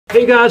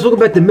Hey guys, welcome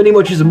back to Mini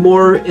Munchies and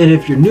More, and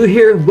if you're new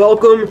here,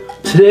 welcome.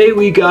 Today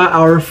we got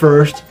our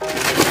first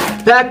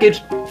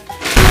package.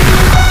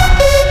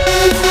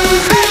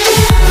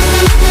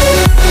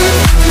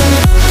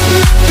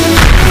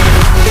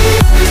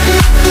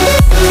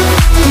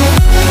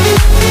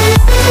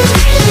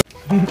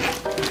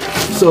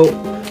 So,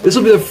 this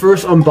will be the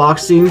first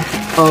unboxing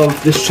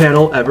of this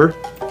channel ever,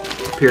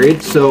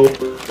 period. So,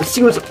 let's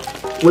see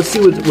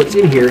what's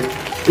in here.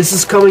 This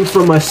is coming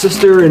from my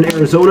sister in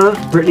Arizona,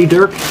 Brittney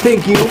Dirk.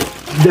 Thank you.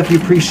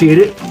 Definitely appreciate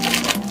it.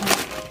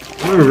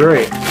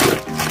 Alright.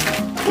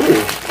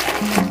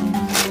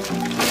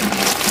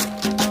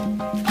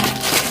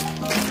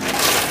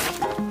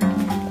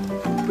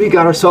 We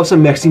got ourselves a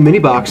Mexi mini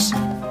box.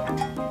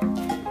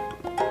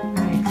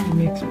 Mexi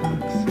mix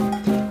box.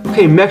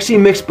 Okay, Mexi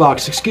mix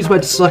box. Excuse my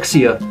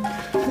dyslexia.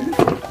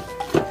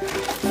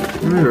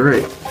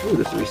 Alright. Ooh,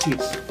 there's the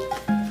receipts.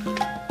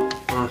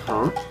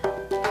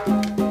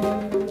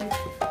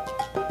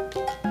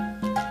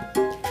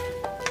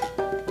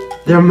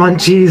 They're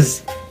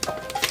Munchies.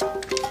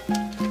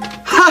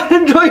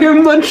 Enjoy your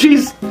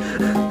Munchies.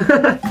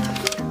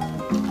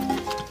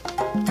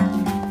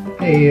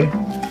 Hey.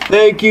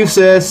 Thank you,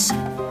 sis.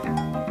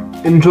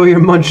 Enjoy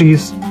your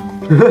Munchies.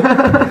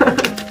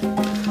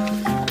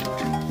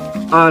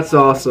 That's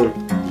awesome.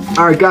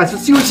 Alright guys,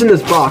 let's see what's in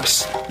this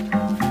box.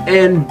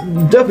 And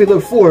definitely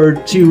look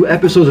forward to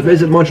episodes of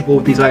Is It Munchable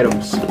with these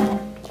items.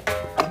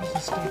 There's a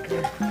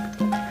sticker.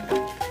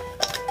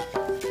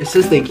 It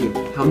says thank you.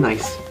 How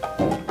nice.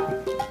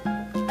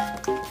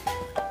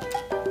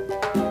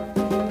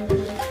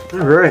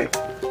 Alright.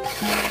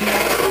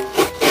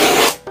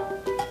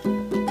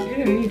 You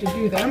didn't need to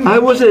do that much. I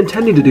wasn't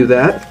intending to do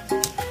that.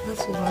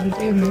 That's a lot of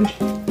damage.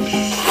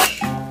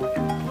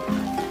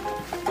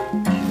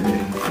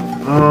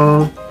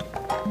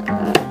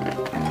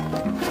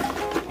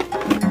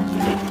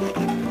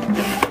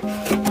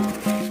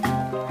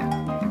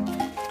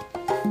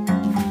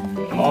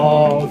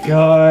 Oh,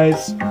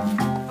 guys.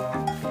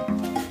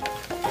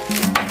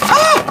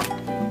 Ah!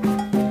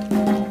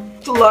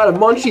 It's a lot of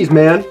Munchies,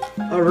 man.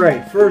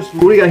 Alright, first,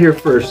 what do we got here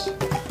first?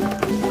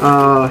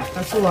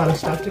 That's a lot of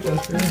stuff to go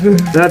through.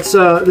 That's,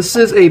 this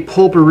is a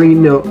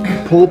pulparindo,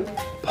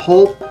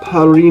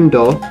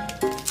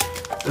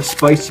 a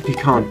spicy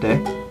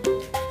picante.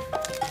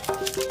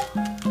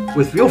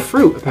 With real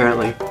fruit,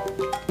 apparently.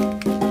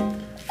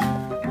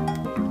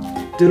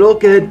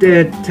 Deroque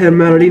de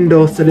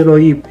tamarindo salero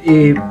y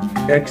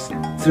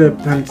extra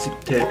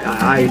pancite.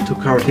 I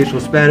took conversational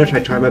Spanish, I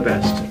tried my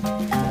best.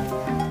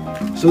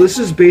 So this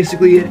is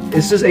basically,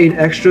 this is an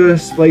extra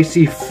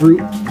spicy fruit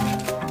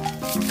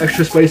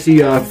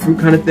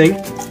kind of thing.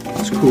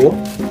 It's cool.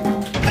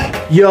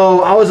 Yo,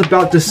 I was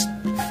about to.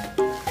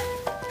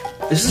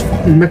 This is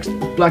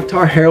black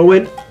tar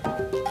heroin.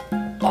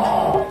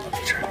 Oh, let me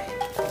try.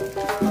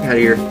 Get out of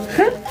here.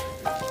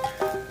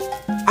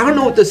 I don't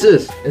know what this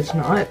is. It's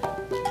not.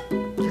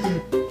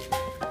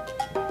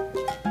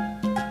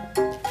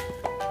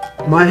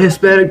 My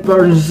Hispanic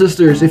brothers and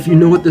sisters, if you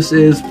know what this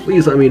is,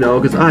 please let me know,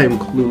 because I am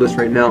clueless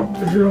right now.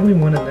 Is there only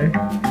one in there?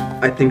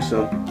 I think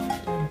so.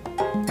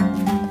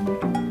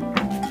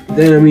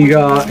 Then we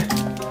got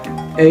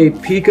a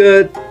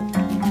Pica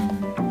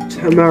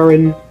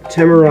Tamarind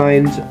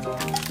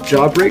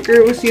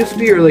Jawbreaker, it seems to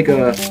be, or like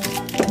a...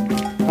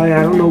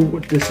 I don't know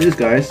what this is,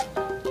 guys.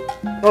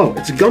 Oh,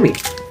 it's a gummy.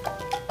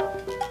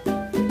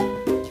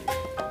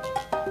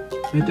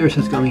 Right there it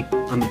says gummy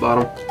on the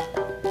bottom.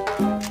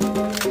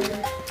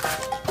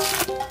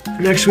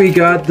 Next we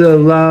got the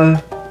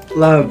La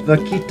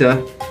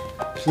Vaquita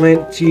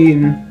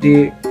Plantain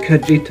de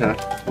Cajita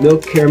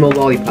Milk Caramel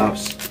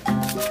Lollipops.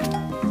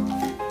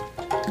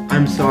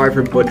 I'm sorry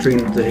for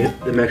butchering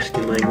the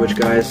Mexican language,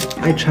 guys.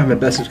 I tried my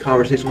best with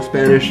conversational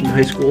Spanish in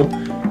high school.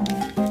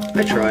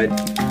 I tried.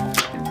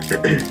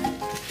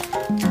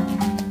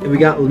 And we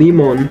got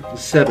Limon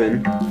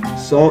 7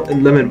 Salt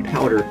and Lemon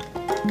Powder.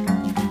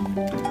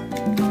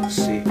 Let's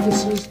see.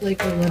 This is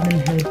like a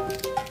lemon head.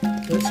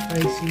 That's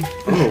spicy.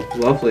 Oh,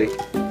 lovely.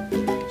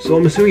 So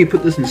I'm assuming you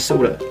put this in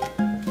soda.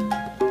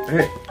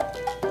 Alright.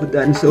 Put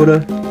that in soda.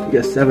 We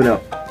got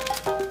 7-Up.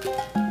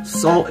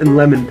 Salt and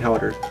lemon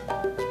powder.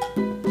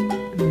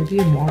 Maybe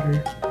in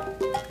water.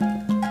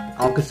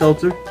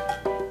 Alka-Seltzer.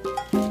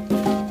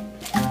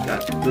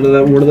 Got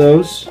one of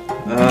those.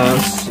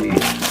 Let's see.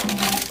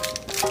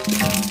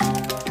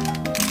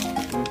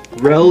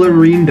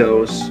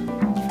 Relarinos.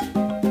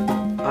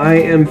 I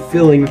am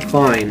feeling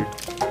fine.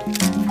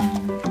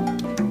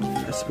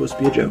 That's supposed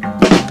to be a joke.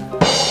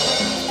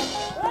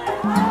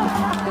 I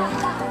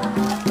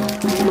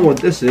don't know what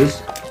this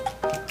is.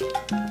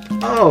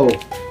 Oh.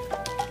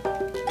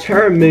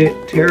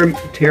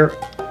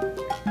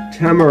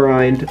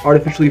 Tamarind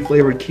artificially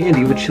flavored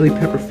candy with chili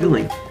pepper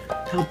filling.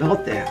 How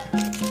about that?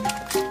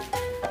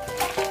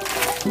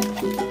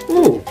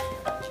 Ooh.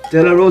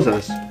 De La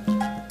Rosas.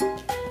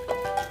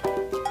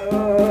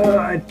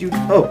 I do.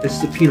 Oh, this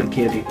is a peanut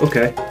candy.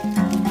 Okay.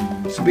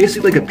 So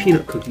basically like a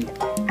peanut cookie.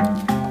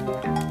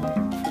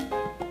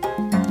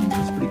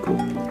 That's pretty cool.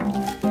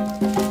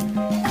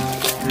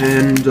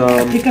 And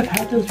I think I've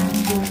had those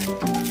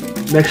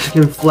before.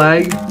 Mexican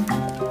flag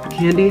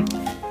candy,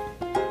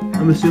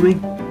 I'm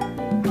assuming.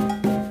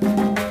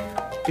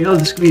 You know,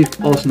 this could be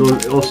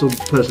also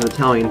put as an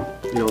Italian,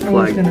 you know, flag. I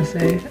was gonna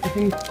say, I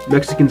think.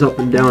 Mexicans up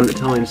and down,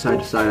 Italian side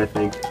to side, I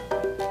think.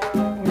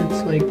 Or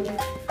it's like.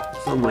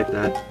 Something like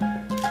that.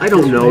 I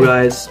don't know,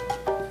 guys.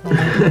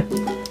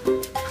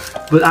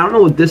 But I don't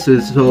know what this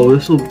is, so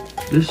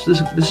this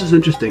is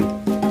interesting.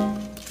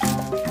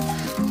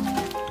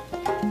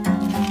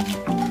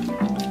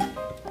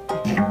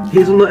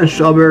 Hazelnut and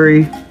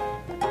strawberry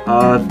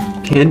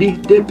candy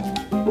dip.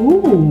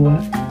 Ooh.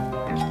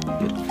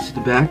 See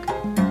the back?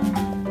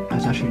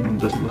 That actually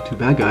doesn't look too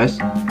bad, guys.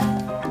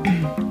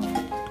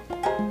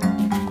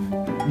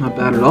 Not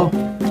bad at all.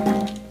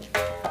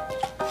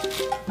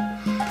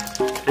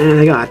 And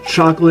I got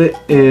chocolate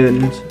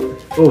and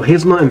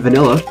hazelnut and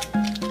vanilla.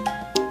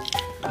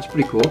 That's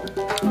pretty cool.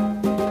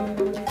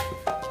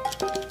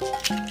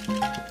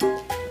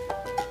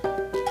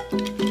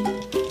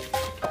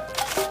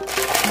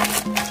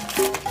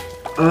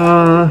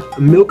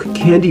 Milk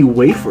candy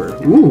wafer.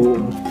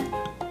 Ooh,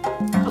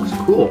 that looks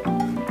cool.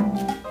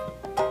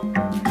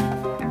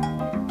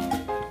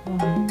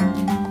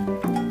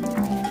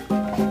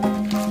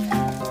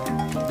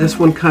 This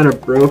one kind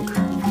of broke.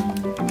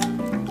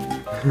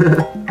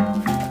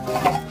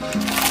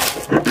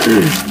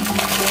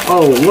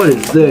 Oh, what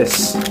is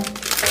this?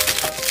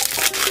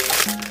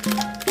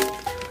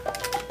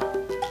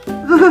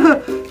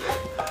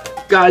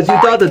 Guys, you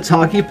thought the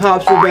Taki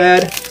Pops were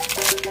bad?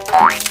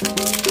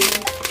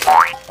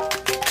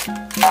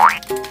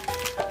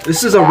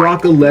 This is a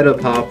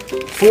Rockaletta Pop,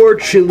 4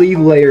 chili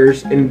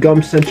layers and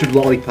gum-centered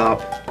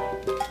lollipop.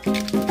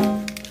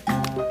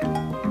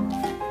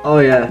 Oh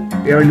yeah,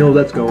 you already know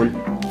where that's going.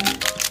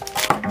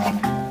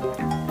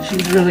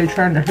 She's really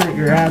trying to hurt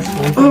your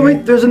asshole. Oh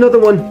wait, there's another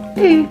one.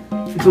 Hey.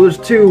 So there's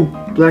 2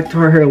 black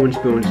tar heroin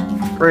spoons.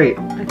 Great.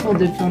 I called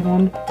dibs on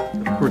one.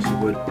 Of course you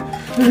would.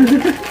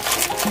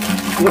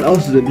 What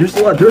else is it?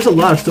 There's a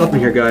lot of stuff in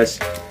here, guys.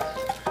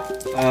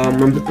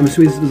 I'm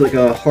assuming this is like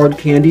a hard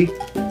candy.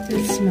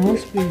 It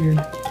smells weird.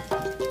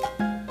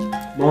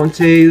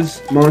 Montes,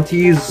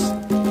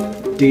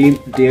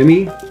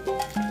 Dammy.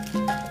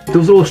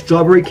 Those little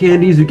strawberry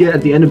candies you get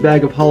at the end of a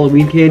bag of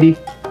Halloween candy.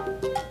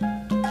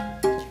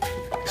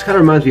 This kind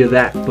of reminds me of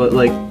that, but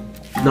like,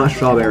 not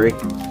strawberry.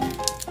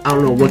 I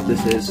don't know what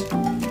this is.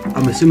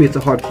 I'm assuming it's a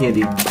hard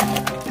candy.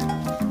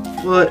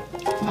 But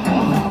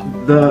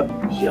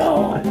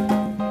Yo,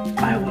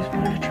 I always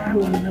wanted to try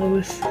one of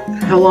those.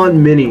 Hell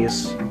on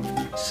Minis.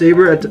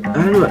 Saber at I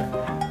don't know.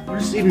 What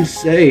does it even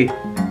say?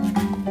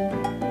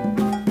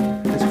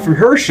 It's from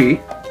Hershey.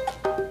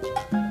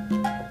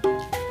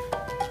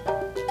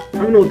 I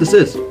don't know what this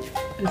is. Is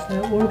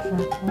that word for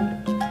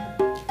one?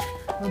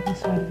 On the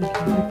side of the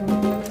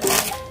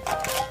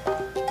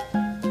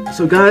candy.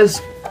 So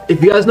guys,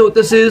 if you guys know what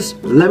this is,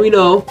 let me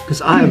know,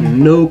 because I have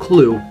no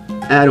clue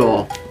at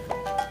all.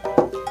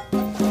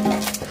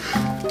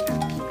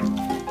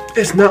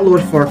 It's not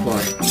Lord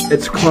Farquaad.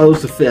 It's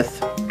Carlos V.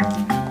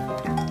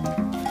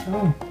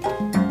 Oh.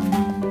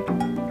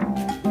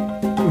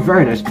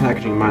 Very nice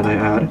packaging, might I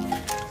add.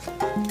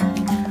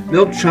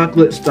 Milk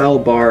chocolate style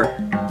bar.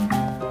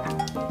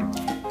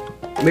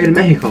 Made in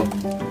Mexico.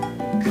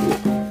 Cool.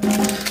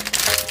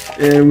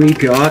 And we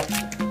got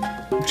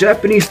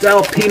Japanese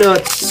style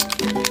peanuts.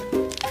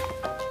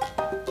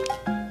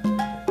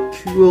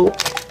 Cool.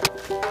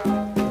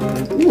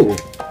 Ooh.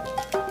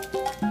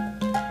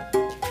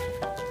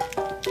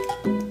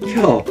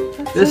 Yo,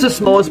 this is the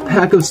smallest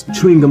pack of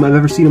chewing gum I've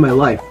ever seen in my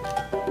life.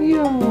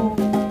 Yo.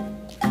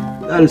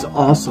 That is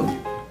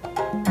awesome.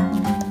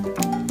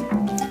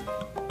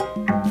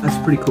 That's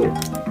pretty cool.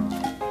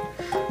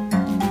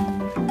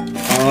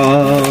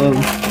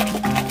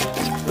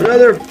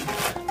 Another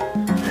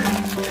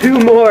 2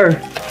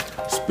 more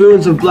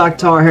spoons of black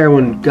tar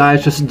heroin.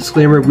 Guys, just a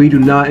disclaimer, we do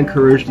not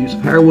encourage the use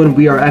of heroin.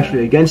 We are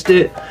actually against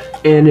it.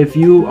 And if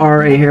you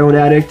are a heroin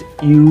addict,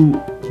 who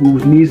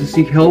needs to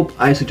seek help,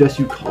 I suggest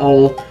you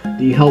call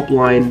the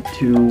helpline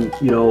to,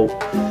 you know,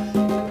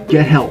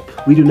 get help.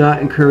 We do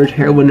not encourage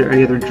heroin or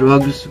any other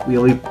drugs. We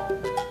only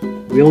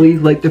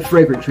like the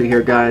Fragrant tree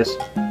here, guys.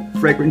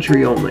 Fragrant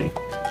tree only.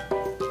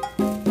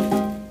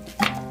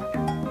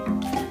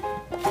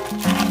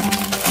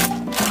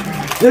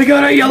 They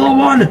got a yellow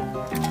one!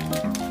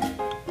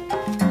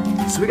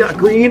 So we got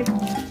green,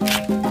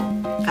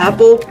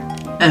 apple,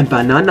 and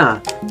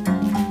banana.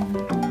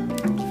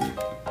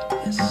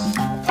 Yes.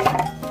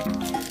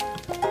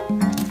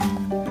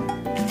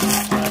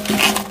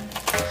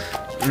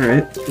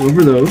 Alright,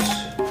 over those.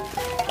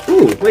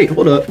 Ooh, wait,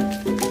 hold up.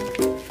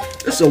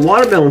 This is a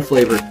watermelon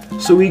flavor.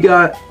 So we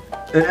got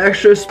an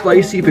extra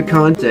spicy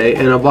picante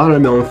and a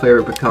watermelon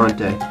flavor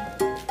picante.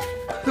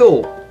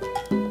 Cool.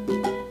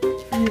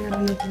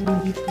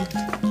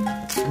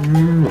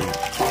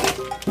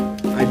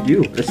 I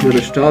do. That's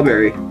another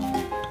strawberry.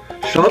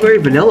 Strawberry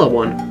vanilla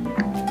one.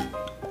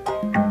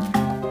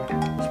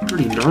 It's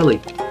pretty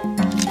gnarly.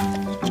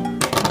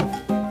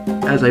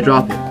 As I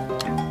drop it.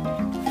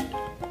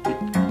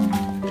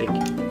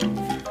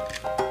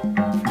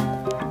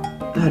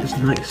 That is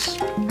nice.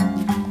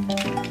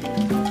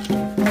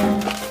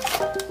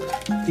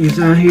 These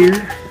out here.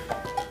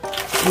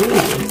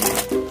 Ooh.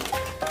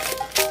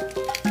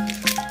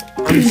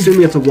 I'm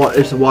assuming it's a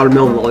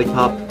watermelon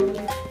lollipop.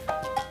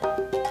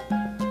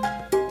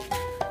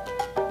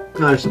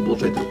 Kind of simple,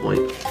 straight to the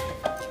point.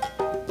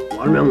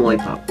 Watermelon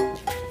lollipop.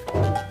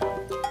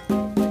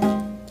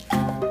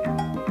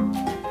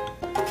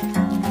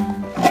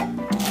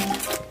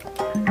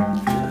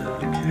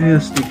 Okay,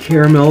 that's the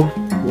caramel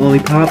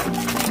lollipop.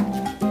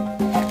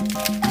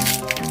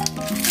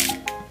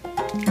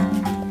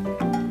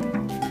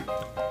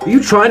 Are you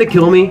trying to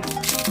kill me?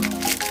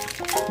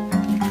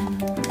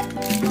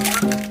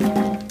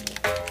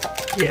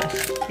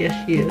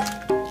 Yes, she is.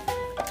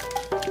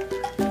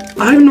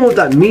 I don't know what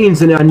that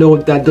means, and I know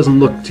that doesn't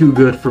look too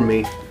good for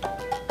me.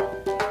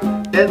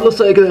 It looks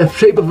like the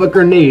shape of a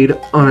grenade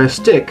on a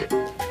stick,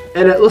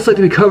 and it looks like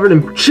to be covered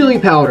in chili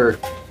powder.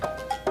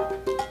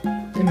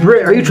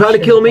 Britt, are you trying to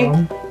kill me?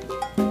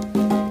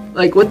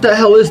 Like, what the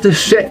hell is this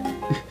shit?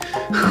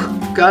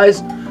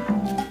 Guys,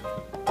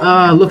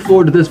 look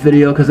forward to this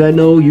video, because I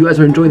know you guys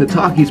are enjoying the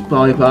Takis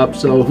lollipop,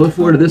 so look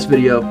forward to this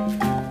video.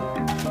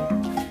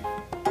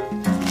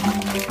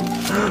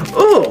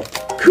 Oh,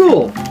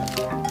 cool!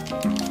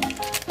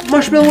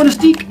 Marshmallow on a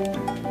stick!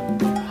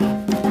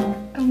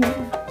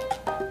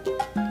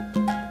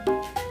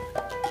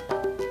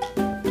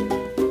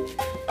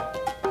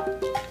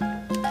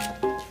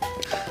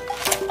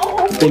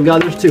 Thank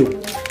God there's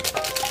 2.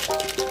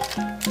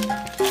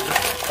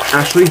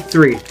 Actually,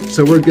 3,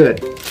 so we're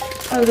good.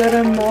 I got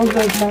a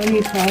multi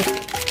pop.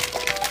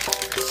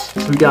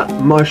 So we got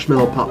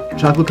marshmallow pop,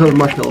 chocolate covered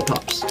marshmallow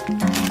pops.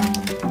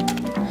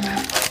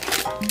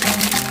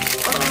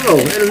 Oh,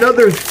 and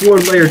another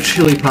 4-layer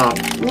chili pop.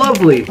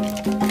 Lovely.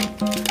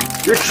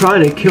 You're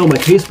trying to kill my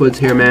taste buds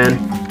here, man.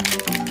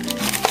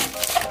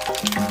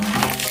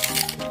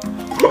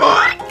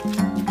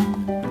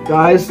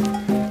 Guys,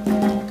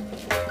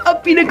 a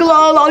pina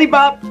colada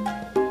lollipop.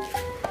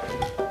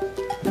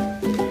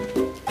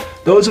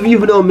 Those of you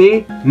who know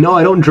me, know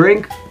I don't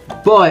drink,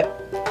 but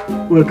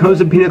when it comes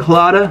to pina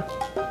colada,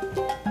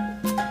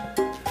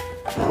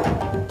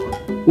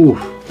 oof.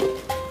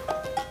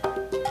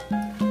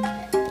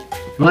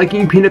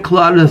 Liking pina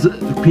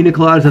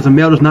coladas as a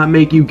male does not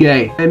make you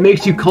gay. It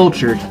makes you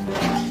cultured.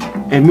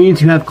 It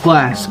means you have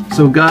class.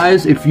 So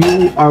guys, if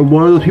you are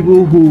one of those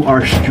people who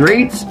are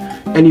straight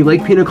and you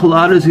like pina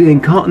coladas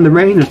and caught in the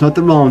rain, there's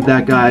nothing wrong with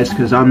that, guys,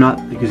 because you're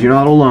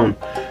not alone.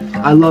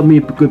 I love me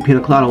a good pina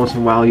colada once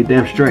in a while, you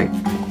damn straight.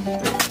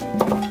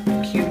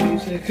 Cute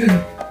music.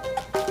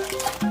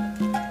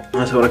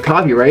 That's what a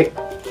copyright.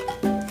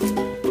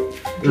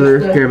 Another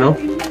caramel.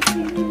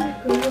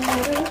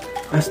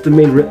 That's the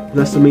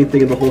main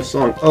thing of the whole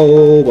song.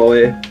 Oh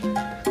boy.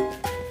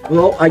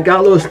 Well, I got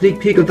a little sneak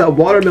peek of that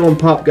watermelon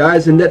pop,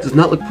 guys, and that does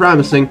not look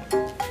promising.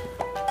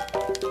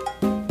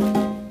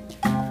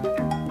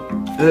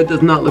 It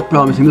does not look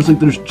promising. Looks like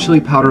there's chili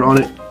powder on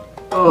it.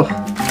 Ugh.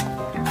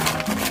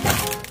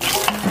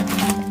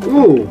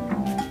 Ooh.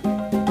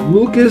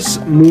 Lucas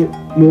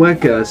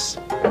Muecas.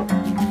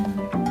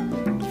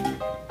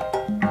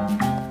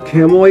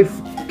 Chamoy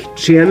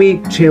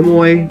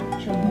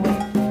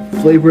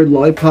flavored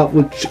lollipop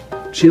with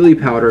chili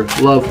powder.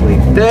 Lovely.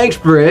 Thanks,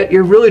 Britt.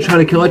 You're really trying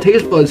to kill my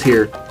taste buds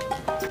here.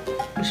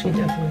 She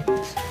definitely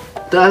is.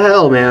 The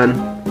hell, man.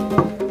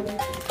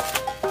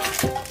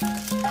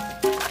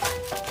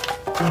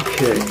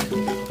 Okay.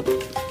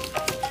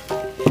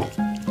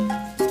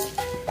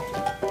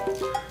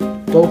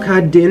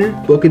 Bocadine,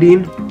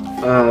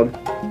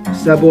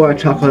 Saboy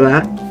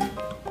chocolat.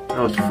 That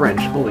was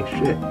French. Holy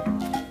shit.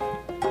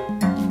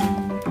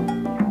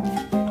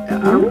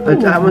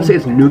 I want to say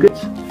it's nougat.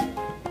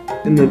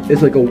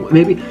 It's like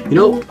maybe, you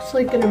know. It's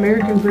like an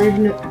American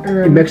version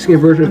or a Mexican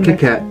version of Kit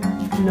Kat.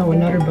 No, a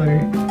Nutter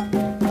Butter.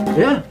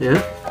 Yeah,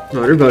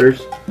 Nutter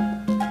Butters.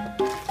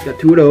 Got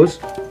 2 of those.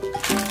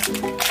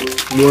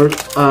 More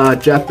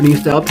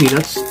Japanese style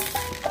peanuts.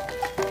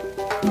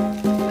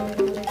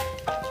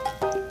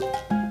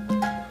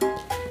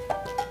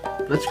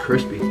 That's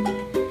crispy.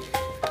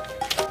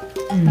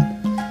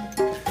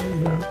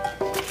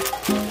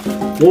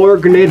 More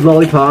grenade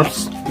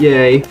lollipops.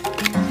 Yay.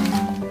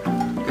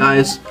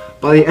 Guys,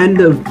 by the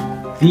end of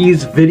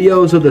these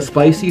videos of the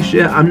spicy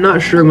shit, I'm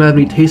not sure I'm gonna have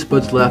any taste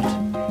buds left.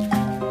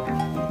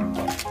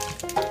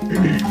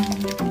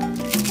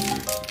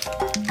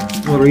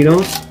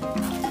 Doritos.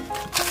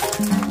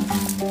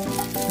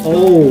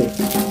 Oh.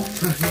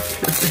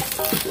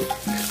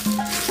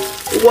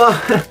 What?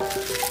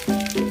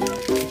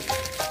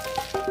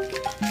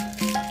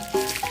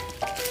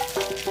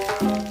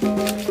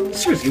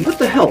 Seriously, what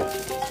the hell?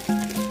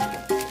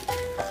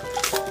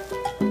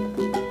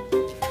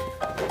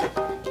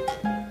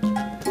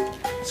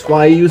 That's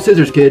why you use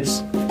scissors,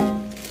 kids.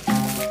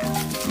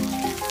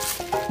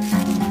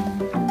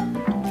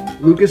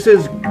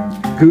 Lucas's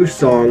Goose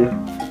Song.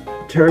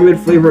 Pyramid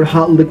flavored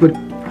hot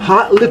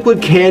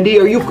liquid candy.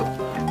 Are you,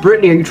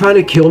 Brittney? Are you trying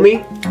to kill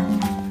me?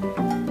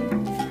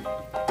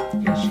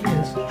 Yes, she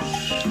is.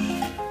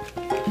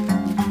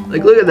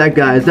 Like, look at that,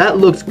 guys. That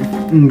looks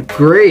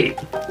great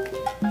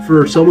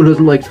for someone who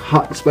doesn't like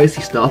hot and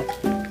spicy stuff.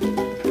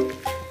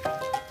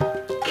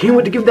 Can't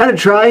wait to give that a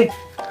try.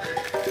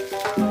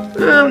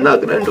 I'm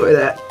not gonna enjoy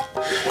that.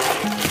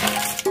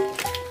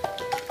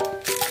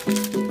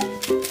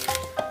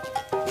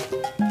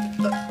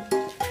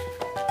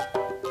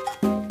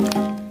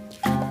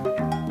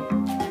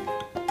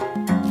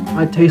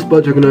 My taste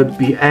buds are gonna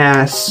be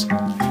ass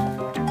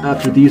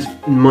after these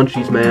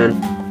munchies, man.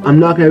 I'm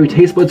not gonna have any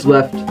taste buds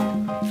left.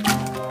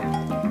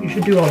 You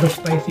should do all the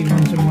spicy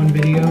ones in one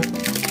video.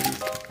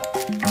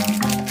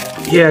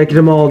 Yeah, get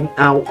them all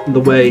out of the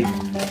way.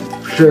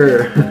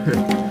 Sure.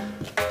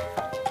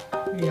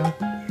 Yeah.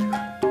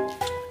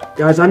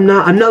 Guys, I'm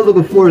not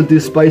looking forward to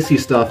this spicy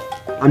stuff.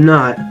 I'm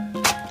not.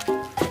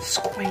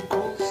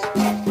 Squinkles.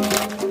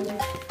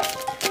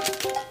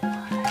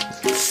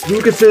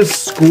 Lucas's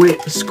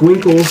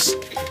squinkles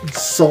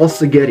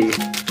salsagetti.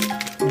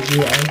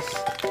 Yes.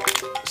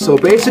 So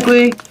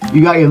basically,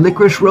 you got your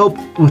licorice rope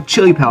with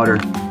chili powder.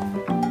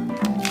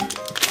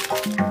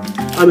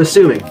 I'm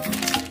assuming.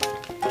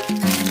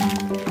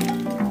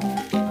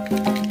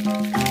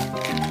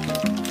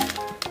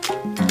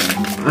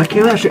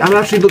 I'm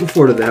actually looking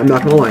forward to that. I'm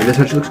not gonna lie. This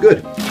actually looks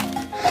good.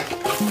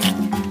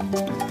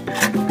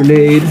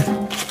 Grenade.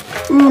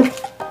 Ooh,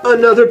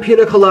 another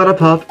pina colada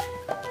pop.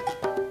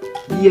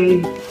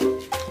 Yay.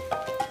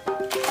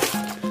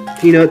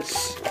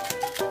 Peanuts.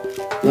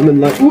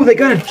 Lemon lime. Ooh, they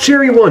got a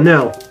cherry one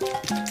now.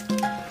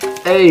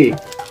 Hey,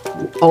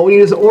 all we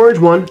need is an orange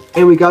one,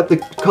 and we got the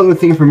color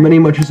theme for Many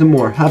Munchies and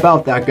More. How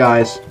about that,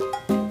 guys?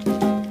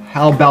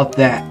 How about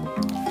that?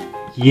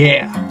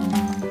 Yeah.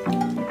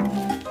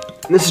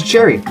 And this is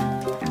cherry.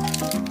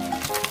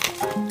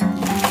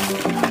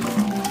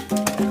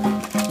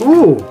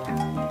 Ooh.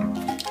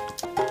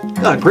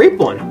 Got a grape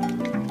one.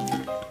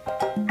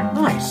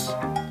 Nice.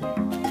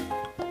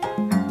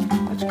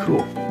 That's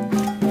cool.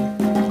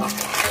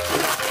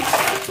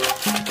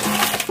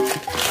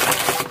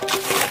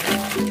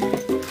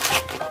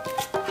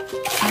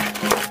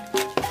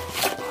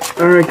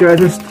 Alright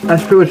guys,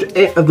 that's pretty much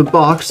it of the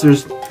box.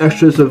 There's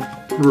extras of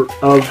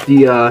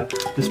the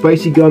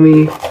spicy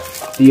gummy,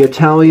 the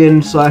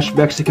Italian /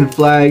 Mexican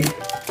flag,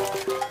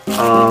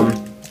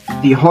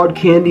 the hard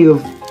candy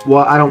of,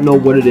 well, I don't know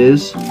what it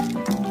is,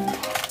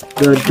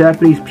 the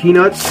Japanese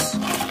peanuts,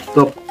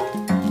 the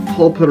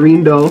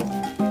pulparindo,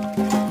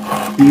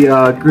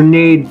 the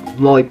grenade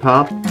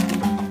lollipop,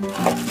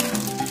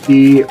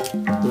 the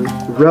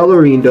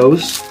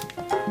Rellorindos,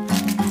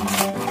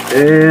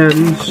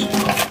 and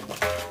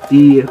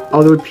the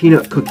other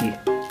peanut cookie.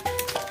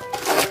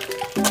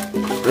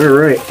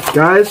 Alright,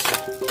 guys.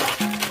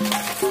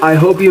 I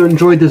hope you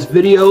enjoyed this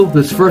video,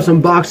 this first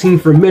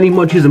unboxing for Many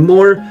Munchies and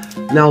More.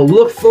 Now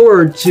look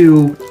forward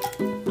to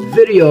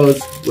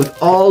videos with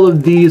all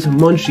of these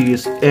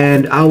munchies,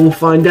 and I will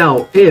find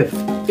out if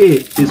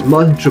it is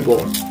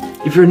munchable.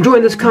 If you're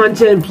enjoying this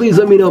content, please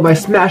let me know by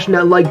smashing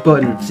that like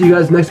button. See you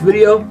guys next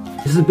video.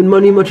 This has been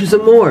Many Munchies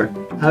and More.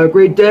 Have a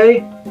great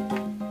day,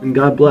 and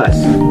God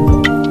bless.